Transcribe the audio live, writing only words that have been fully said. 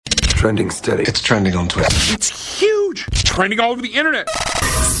Trending steady. It's trending on Twitter. It's huge. It's trending all over the internet.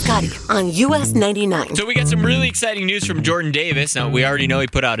 Scotty on US 99. So we got some really exciting news from Jordan Davis. Now, we already know he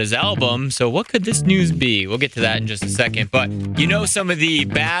put out his album, so what could this news be? We'll get to that in just a second. But you know, some of the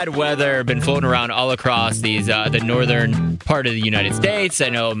bad weather been floating around all across the northern part of the United States. I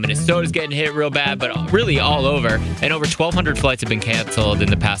know Minnesota's getting hit real bad, but really all over. And over 1,200 flights have been canceled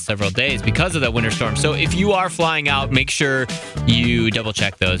in the past several days because of that winter storm. So if you are flying out, make sure you double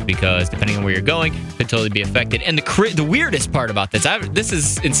check those, because depending on where you're going, could totally be affected. And the weirdest part about this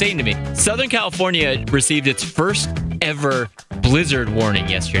is insane to me. Southern California received its first ever blizzard warning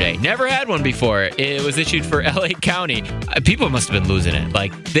yesterday. Never had one before. It was issued for LA County. People must have been losing it.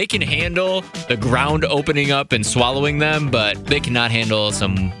 Like, they can handle the ground opening up and swallowing them, but they cannot handle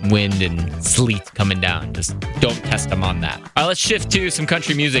some wind and sleet coming down. Just don't test them on that. All right, let's shift to some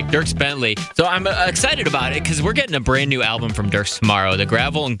country music. Dierks Bentley. So I'm excited about it because we're getting a brand new album from Dierks tomorrow. The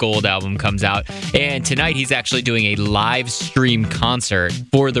Gravel and Gold album comes out, and tonight he's actually doing a live stream concert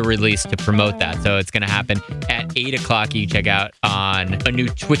for the release to promote that. So it's going to happen at 8 o'clock. You check out on a new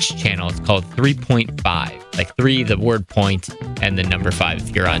Twitch channel. It's called 3.5. Like 3, the word point, and the number 5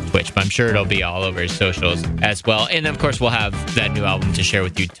 if you're on Twitch. But I'm sure it'll be all over his socials as well. And of course, we'll have that new album to share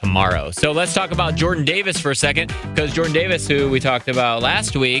with you tomorrow. So let's talk about Jordan Davis for a second, because Jordan Davis, who we talked about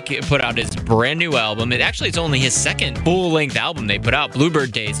last week, put out his brand new album. It's only his second full-length album they put out.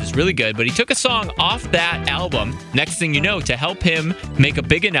 Bluebird Days is really good, but he took a song off that album. Next thing you know, to help him make a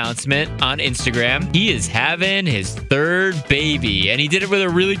big announcement on Instagram, he is having his third baby, and he did it with a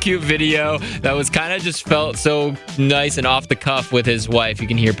really cute video that was kind of just felt so nice and off the cuff with his wife. You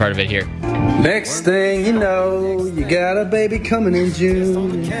can hear part of it here. Next thing you know, you got a baby coming in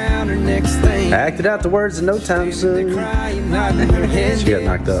June. Acted out the words in no time soon. She got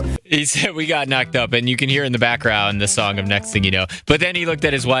knocked up. He said we got knocked up, and you can hear in the background the song of Next Thing You Know. But then he looked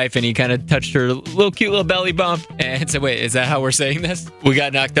at his wife, and he kind of touched her cute little belly bump and said, wait, is that how we're saying this? We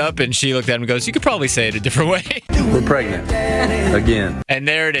got knocked up, and she looked at him and goes, you could probably say it a different way. We're pregnant. Again. And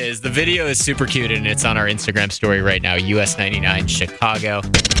there it is. The video is super cute, and it's on our Instagram story right now, US99 Chicago.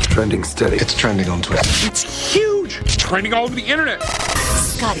 Trending steady. It's trending on Twitter. It's huge. It's trending all over the internet.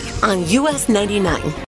 Scotty on US 99.